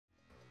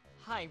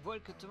Hi,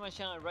 welcome to my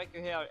channel, Riker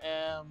here.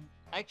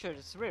 Actually,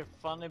 it's really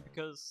funny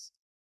because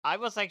I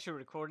was actually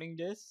recording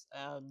this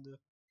and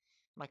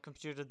my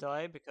computer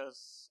died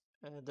because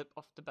of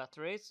the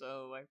battery.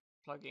 So I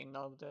plug in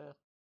now uh,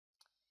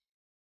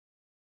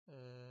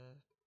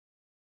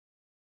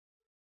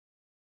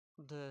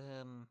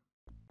 the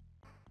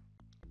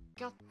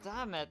God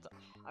damn it!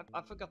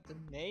 I forgot the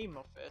name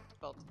of it,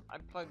 but I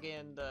plug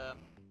in the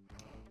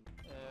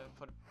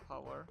for the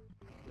power,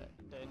 the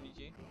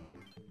energy,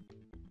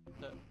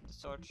 the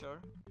charger.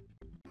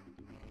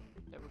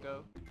 There we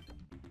go.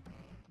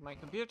 My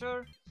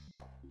computer.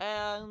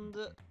 And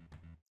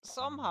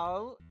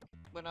somehow,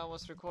 when I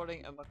was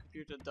recording and my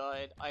computer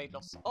died, I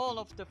lost all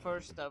of the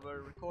first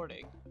ever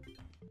recording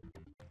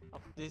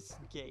of this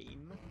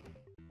game.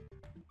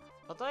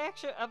 But I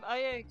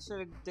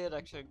actually did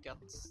get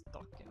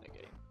stuck in the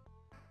game.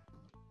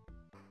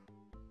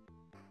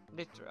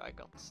 Literally, I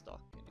got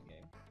stuck in the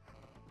game.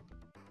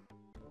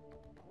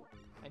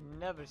 I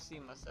never see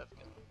myself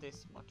get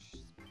this much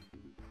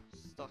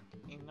stuck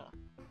in a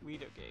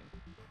video game.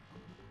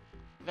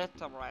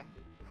 Literally.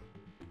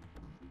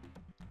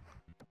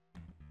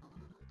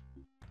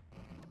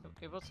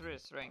 It was really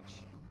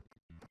strange.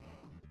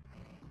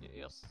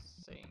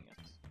 Just saying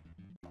it.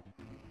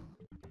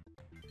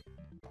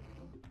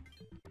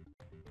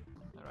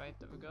 Alright,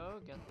 there we go.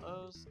 Get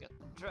those. Get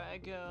the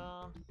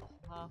dragon.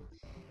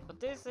 But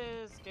this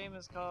game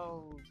is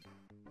called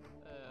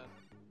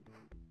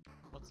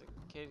what's it?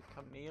 Kid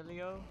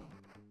Chameleon?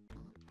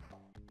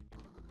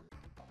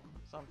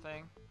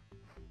 Something.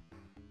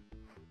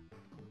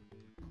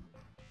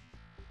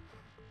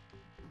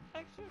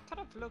 Actually, it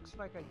kind of looks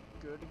like a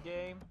good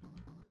game,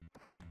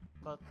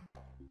 but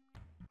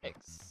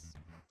it's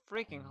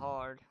freaking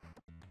hard.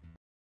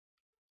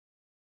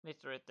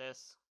 Literally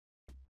this.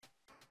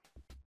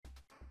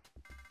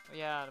 Oh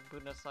yeah, the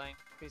Buddha sign.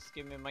 Please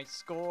give me my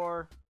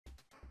score.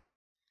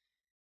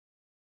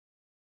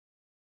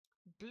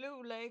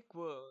 Blue Lake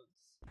Woods.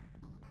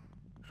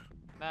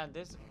 Man,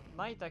 this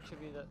might actually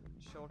be the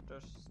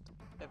shortest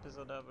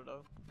episode ever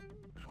though.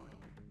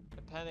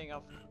 Depending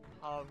on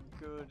how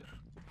good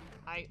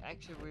I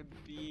actually will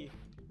be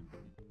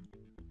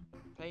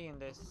playing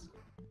this.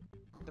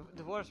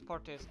 The worst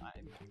part is I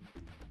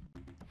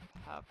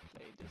have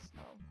played this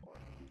now for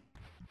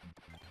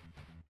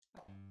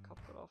a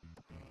couple of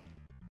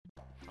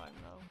time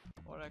now.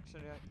 Or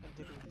actually I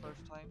did it the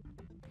first time.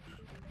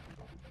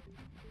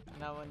 And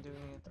now I'm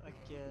doing it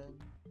again.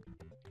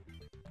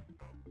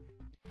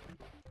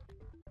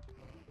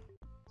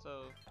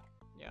 So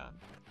yeah.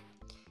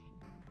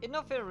 It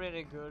not feel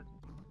really good.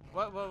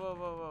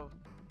 Whoa.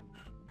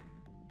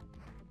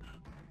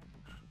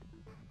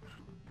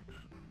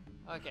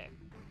 Okay.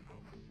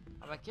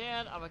 I'm a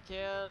kid,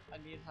 I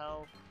need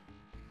help.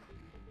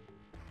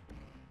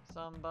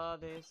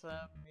 Somebody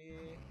save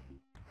me.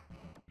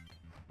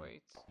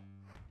 Wait.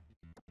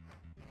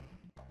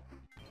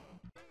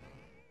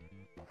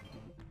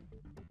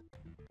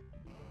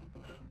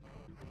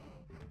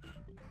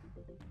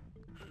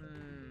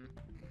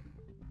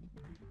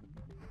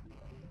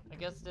 I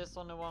guess there's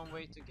only one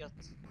way to get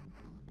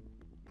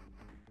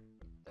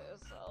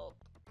this help.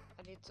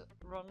 I need to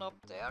run up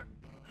there.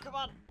 Come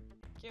on!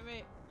 Give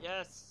me...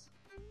 Yes!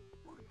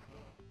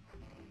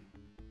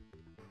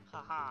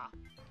 Haha!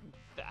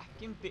 Back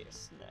in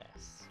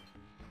business.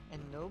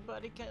 And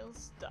nobody can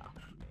stop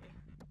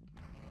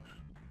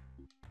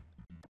me.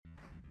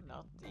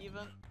 Not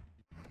even...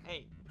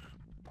 Hey!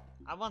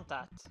 I want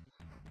that!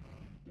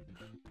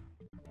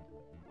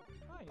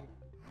 Hi!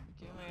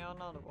 Give me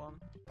another one.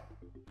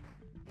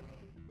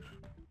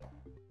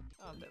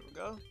 Oh, there we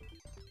go.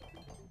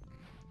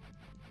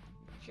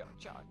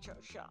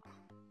 Sha.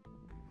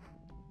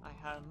 I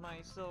have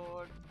my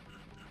sword.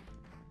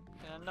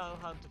 And I know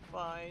how to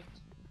fight.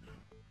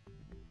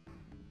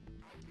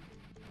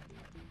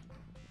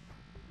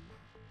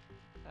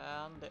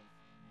 And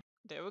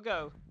there we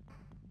go.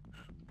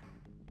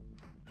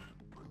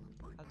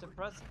 Have to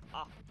press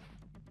up.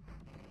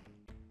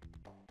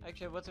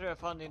 Actually, what's really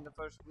fun in the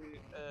first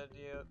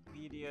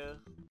video?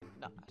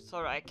 No,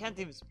 sorry, I can't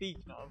even speak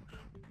now.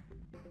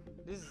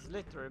 This is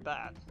literally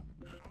bad.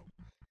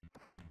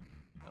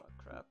 Oh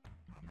crap!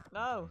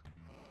 No.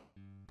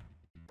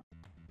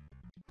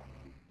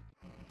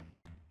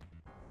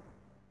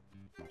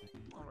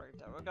 Alright,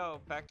 there we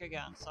go. Back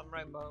again.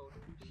 Samurai mode.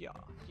 Yeah.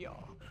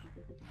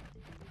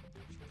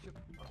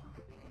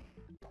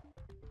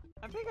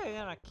 I think I'm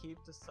gonna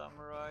keep the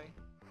samurai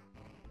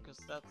because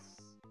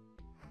that's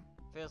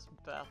feels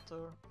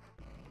better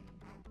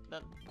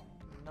than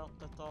not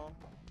at all.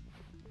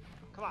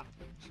 Come on.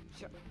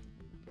 Sure.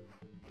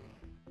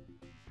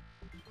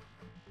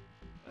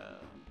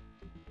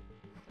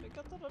 Can I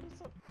get that on this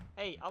one?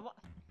 Hey, I want.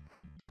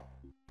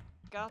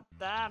 God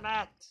damn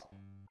it!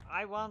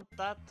 I want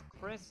that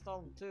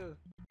crystal too.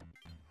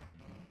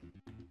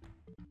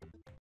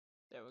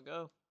 There we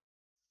go.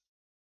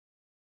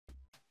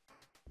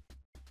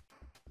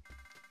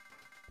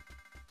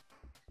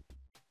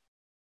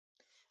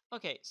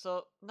 Okay,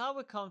 so now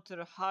we come to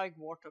the high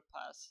water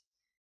pass.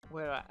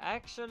 where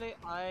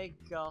I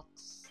got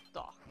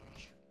stuck.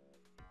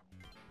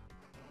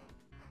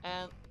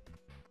 And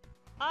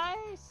I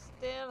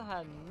still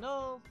had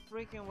no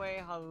freaking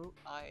way how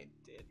I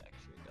did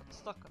actually get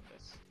stuck on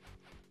this.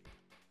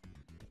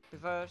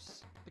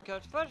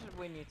 Because first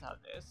we need to have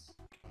this.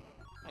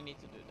 I need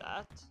to do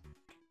that.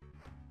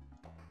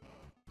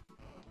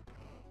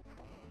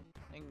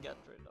 And get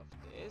rid of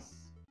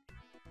this.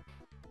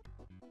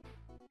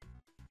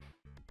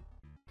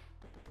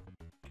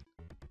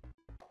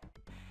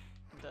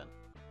 And then...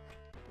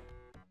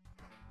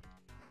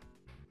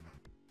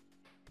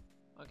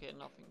 Okay,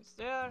 nothing's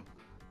there.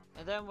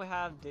 And then we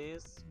have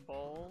this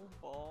ball.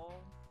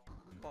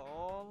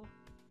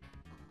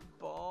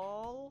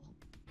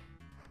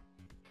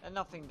 And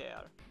nothing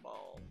there.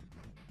 Ball.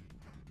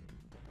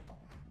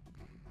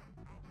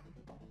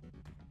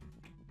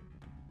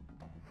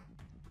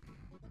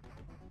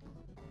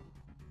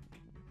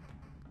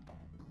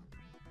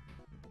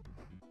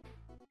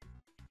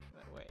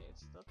 Wait,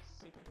 it's not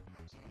secret.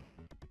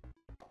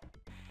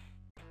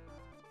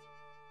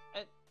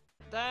 And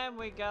then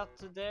we got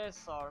to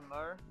this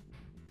armor.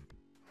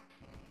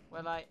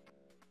 Well, I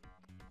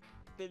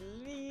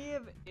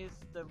believe is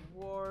the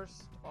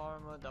worst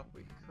armor that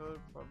we could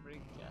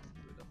probably get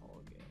through the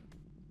whole game.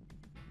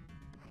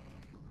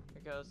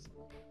 Because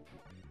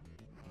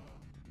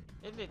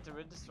it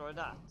literally destroyed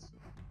that.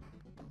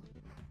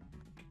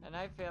 And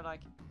I feel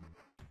like,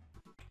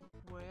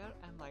 where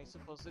am I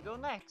supposed to go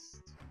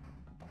next?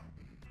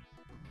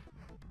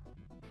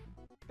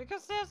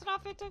 Because there's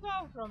nothing to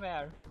go from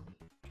here.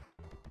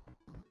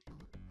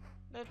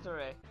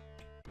 Literally.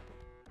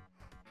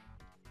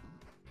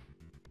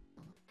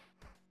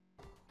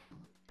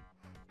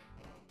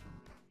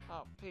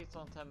 Oh, please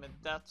don't tell me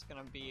that's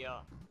gonna be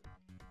a...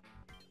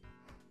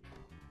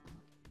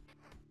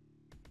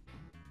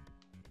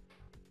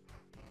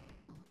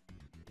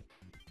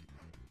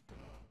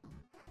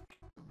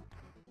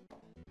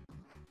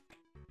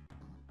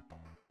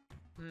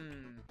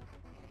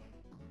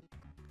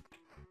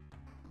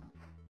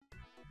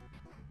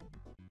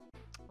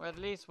 Well, at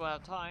least we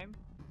have time.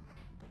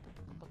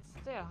 But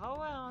still, how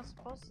am I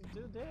supposed to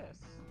do this?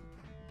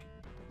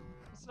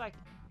 It's like...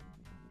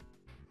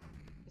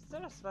 Is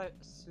there a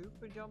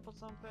super jump or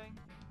something?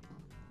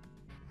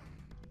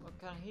 Or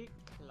can he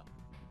climb?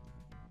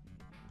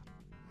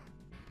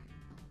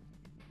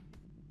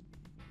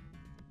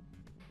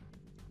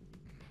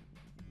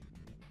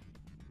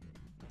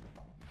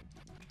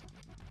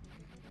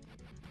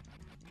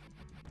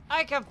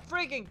 I can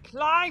freaking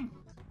climb!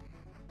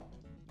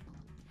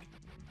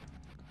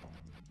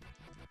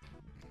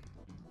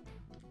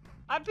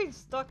 I've been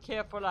stuck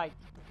here for like,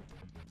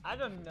 I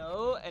don't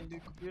know, and the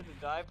computer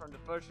died from the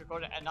first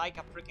recording and I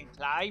can freaking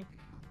climb.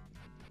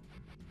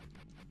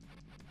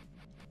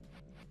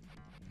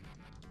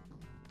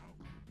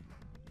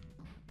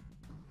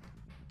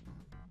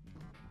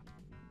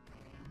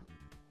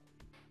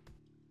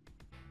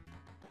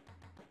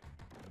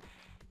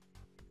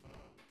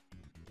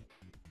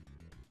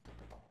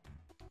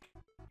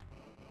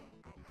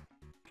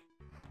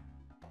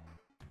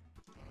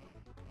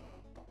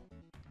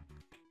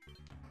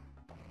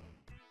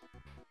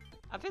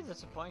 I feel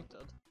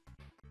disappointed.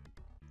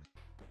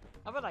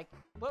 I was like,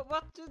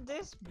 what do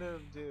this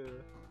move do?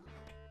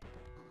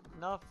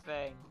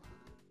 Nothing.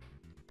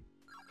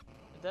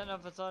 And then all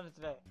of a sudden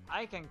today,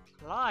 I can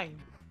climb.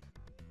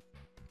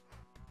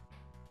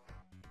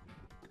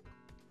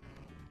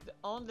 The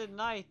only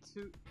knight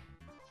who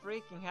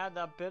freaking had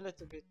the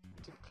ability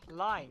to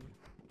climb.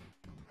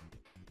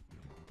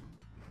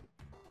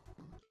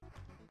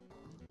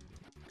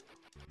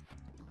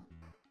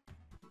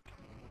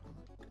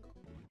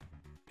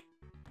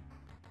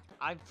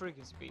 I'm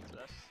freaking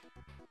speechless.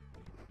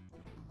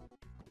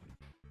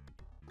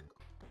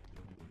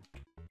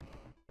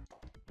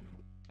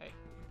 Hey,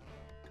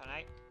 can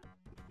I?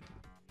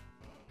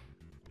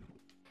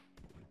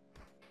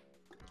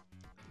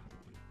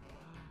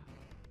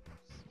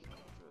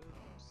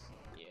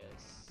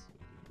 Yes.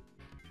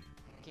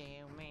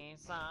 Give me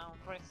some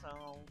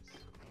crystals.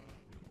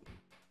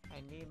 I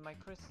need my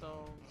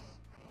crystals.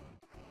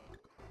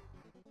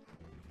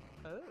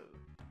 Oh.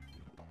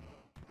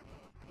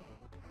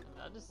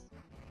 That is...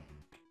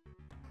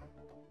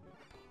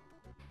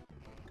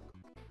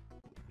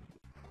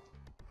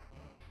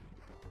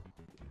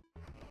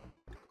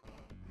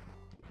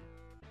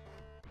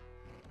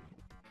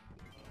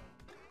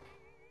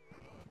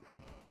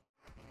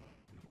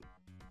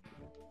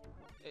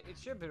 It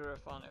should be really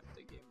fun if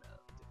they give me a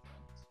different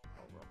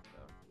power up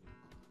there.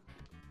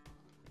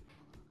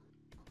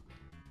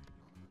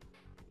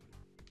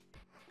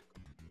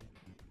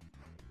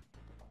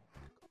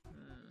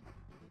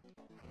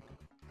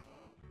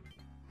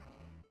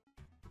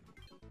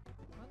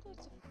 What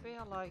does it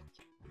feel like?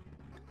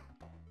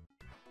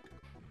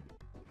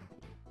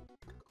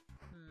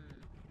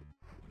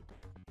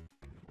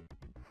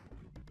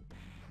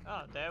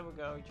 Oh, there we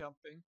go,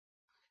 jumping.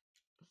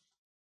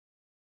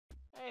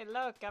 Hey,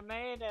 look, I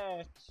made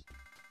it!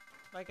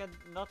 Like I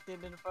not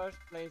did in the first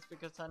place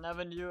because I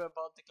never knew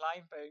about the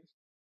climbing.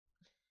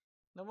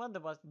 No wonder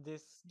why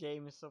this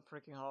game is so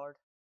freaking hard.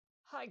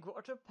 High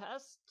Quarter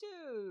Pass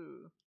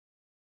 2!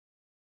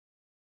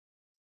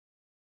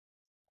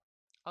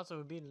 Also,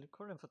 we've been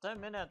recording for 10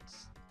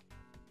 minutes.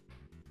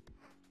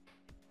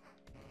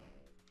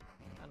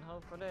 And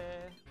hopefully...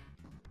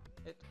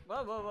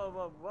 Whoa, whoa, whoa,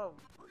 whoa, whoa!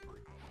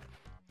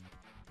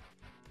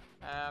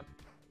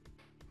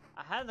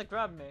 A hand that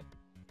grabbed me.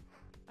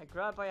 I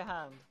grabbed by a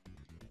hand.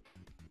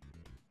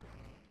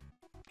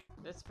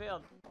 This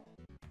failed.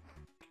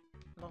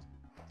 Not...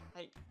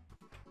 Hey.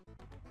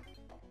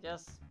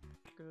 Yes.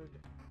 Good.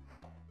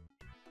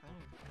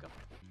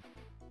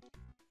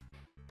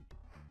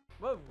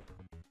 Whoa!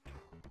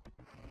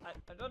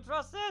 I don't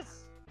trust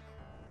this!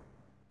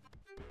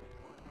 Oh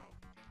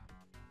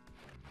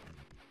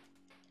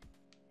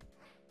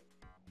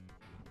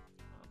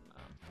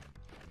no.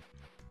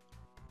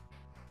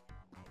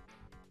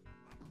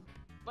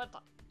 What the?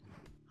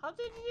 How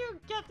did you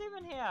get him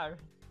in here?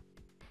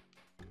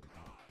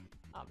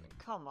 I mean,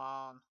 come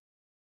on.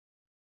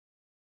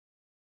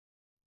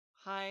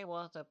 High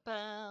Water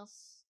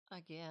Pass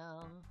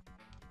again.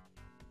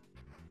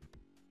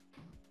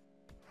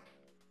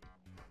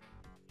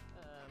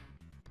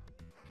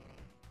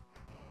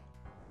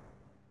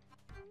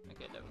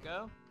 Okay, there we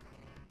go.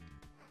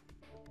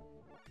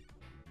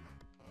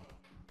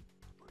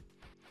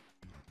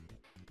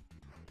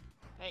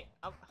 Hey,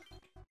 up.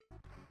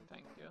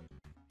 Thank you.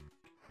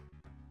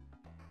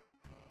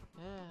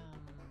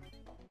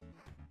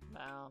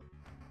 Down.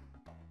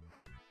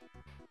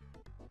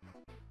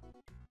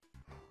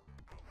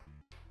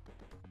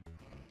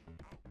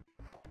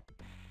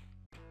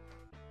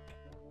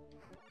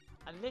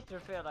 I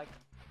literally feel like,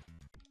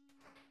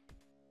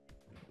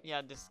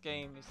 yeah, this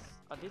game is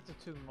a little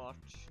too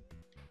much.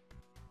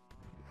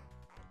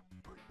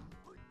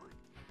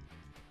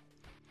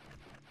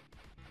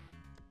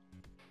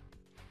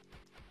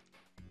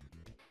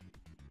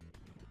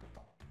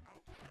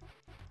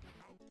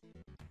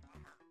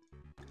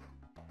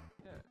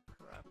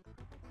 Crap.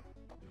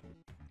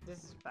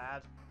 This is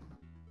bad.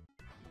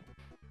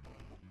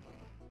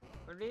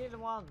 Release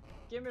one.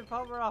 Give me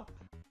power up.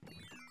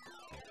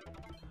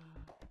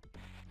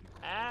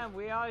 And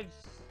we are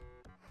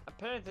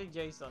apparently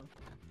Jason.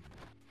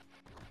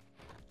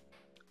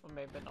 Or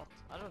maybe not.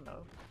 I don't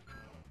know.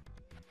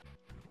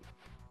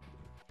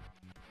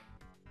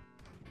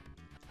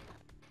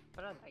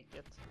 But I like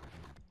it.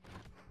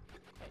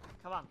 Hey,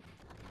 come on.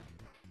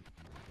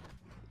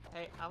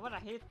 Hey, I wanna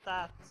hit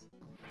that.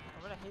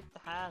 I wanna hit the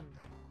hand.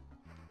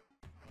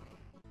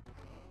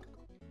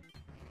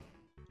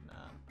 No.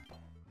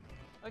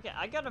 Okay,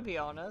 I gotta be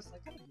honest.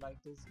 I kind of like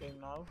this game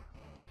now.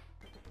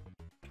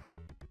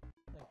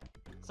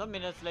 Some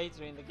minutes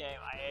later in the game,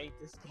 I hate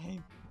this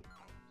game.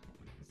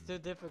 It's too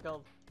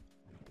difficult.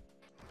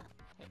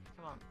 Hey,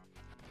 come on.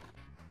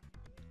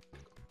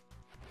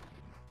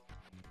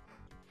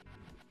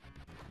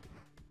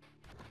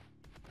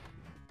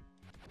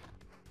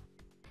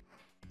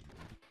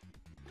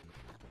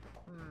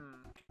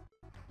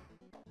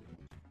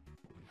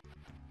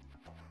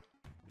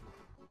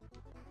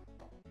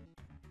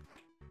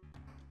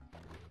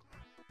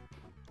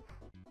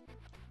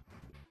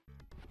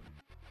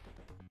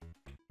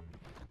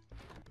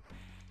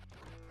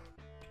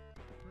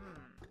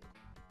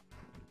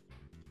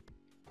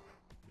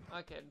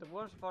 Okay, the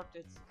worst part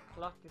is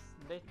clock is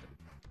later.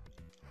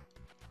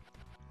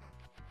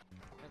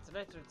 It's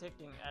later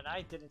ticking and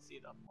I didn't see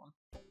that one.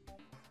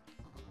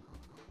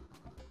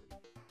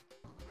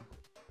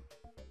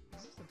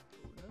 This is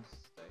a bonus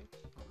stage.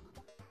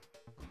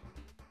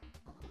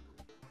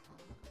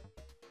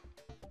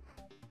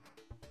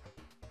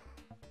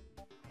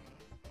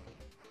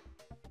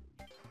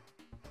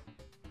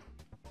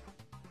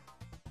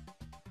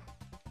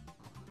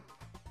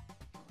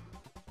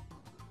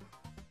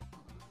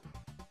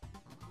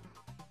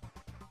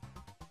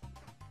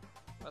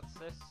 What's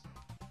this?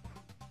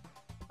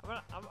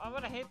 I'm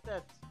gonna hit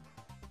that.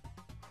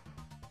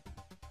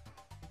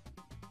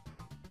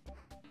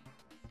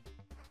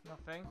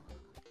 Nothing.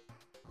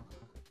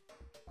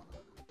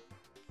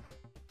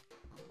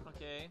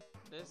 Okay,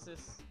 this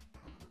is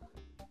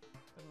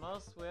the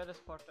most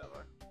weirdest part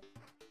ever.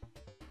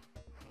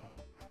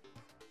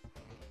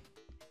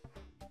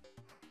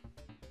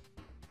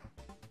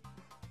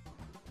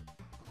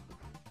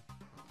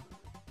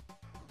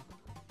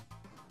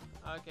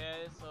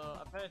 Okay, so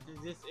apparently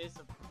this is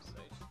a boom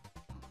stage.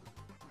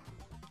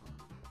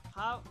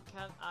 How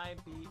can I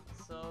be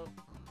so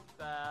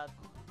bad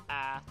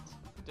at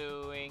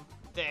doing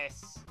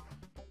this?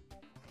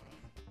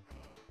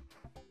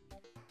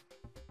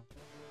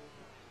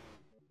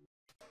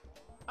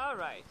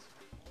 Alright.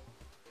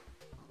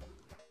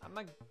 I'm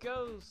a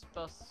ghost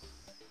bus.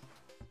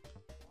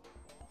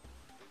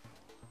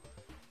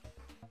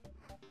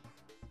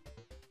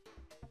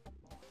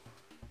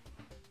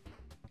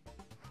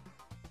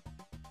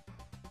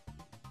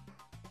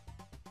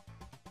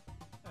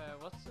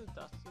 What's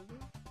that to do?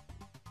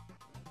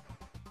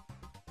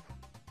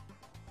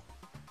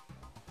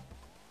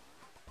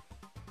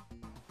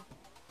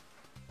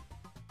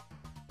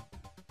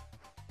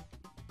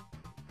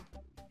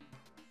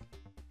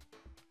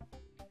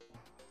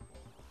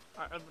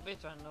 I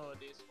bet I know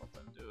this what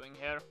I'm doing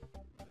here.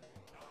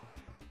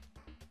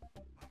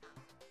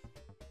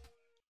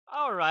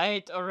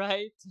 Alright,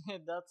 alright.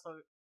 That's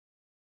a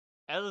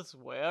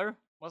elsewhere.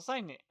 Was I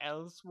in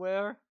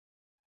elsewhere?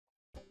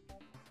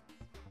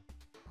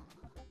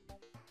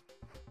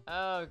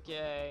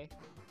 Okay.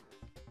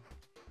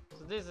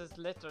 So this is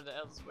literally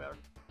elsewhere.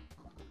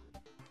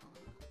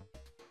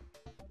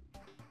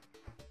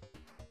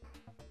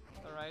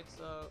 Alright,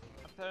 so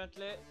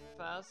apparently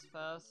fast,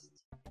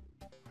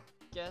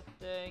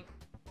 getting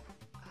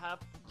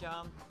hop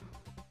jump.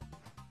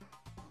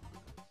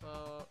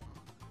 So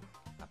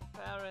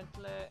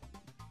apparently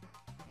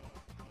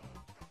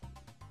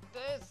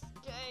this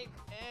game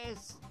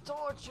is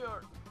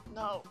torture.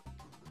 No.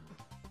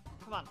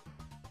 Come on.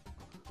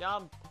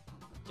 Jump,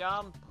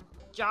 jump,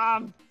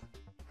 jump,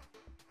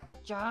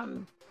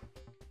 jump.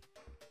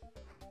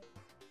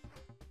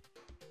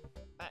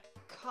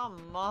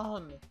 Come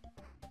on.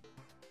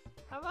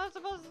 How am I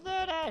supposed to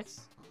do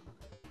this?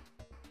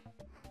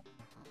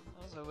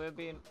 Also, we've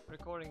been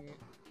recording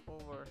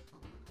over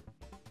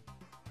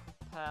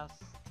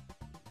past.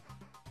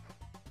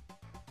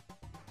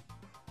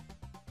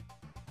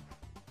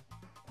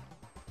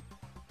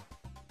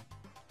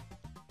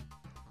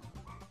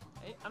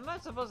 Hey, am I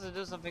supposed to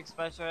do something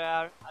special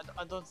here?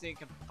 I don't think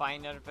I can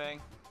find anything.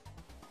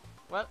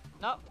 Well,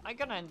 no, I'm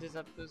gonna end this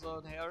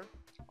episode here.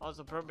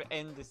 Also, probably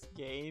end this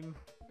game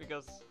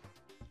because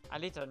I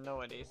literally know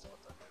it is what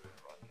I'm doing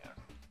wrong here.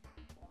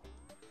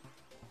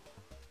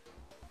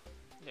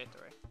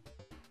 Literally.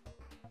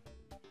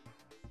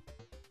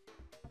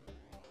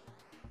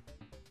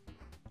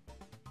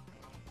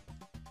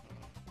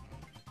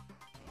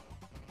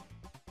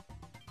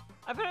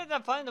 I figured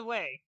I'd find a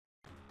way.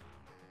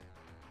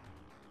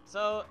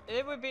 So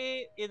it will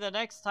be in the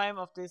next time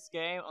of this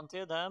game.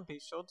 Until then, be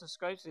sure to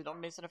subscribe so you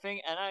don't miss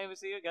anything, and I will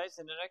see you guys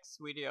in the next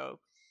video.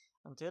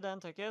 Until then,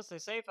 take care, stay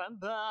safe, and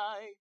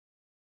bye!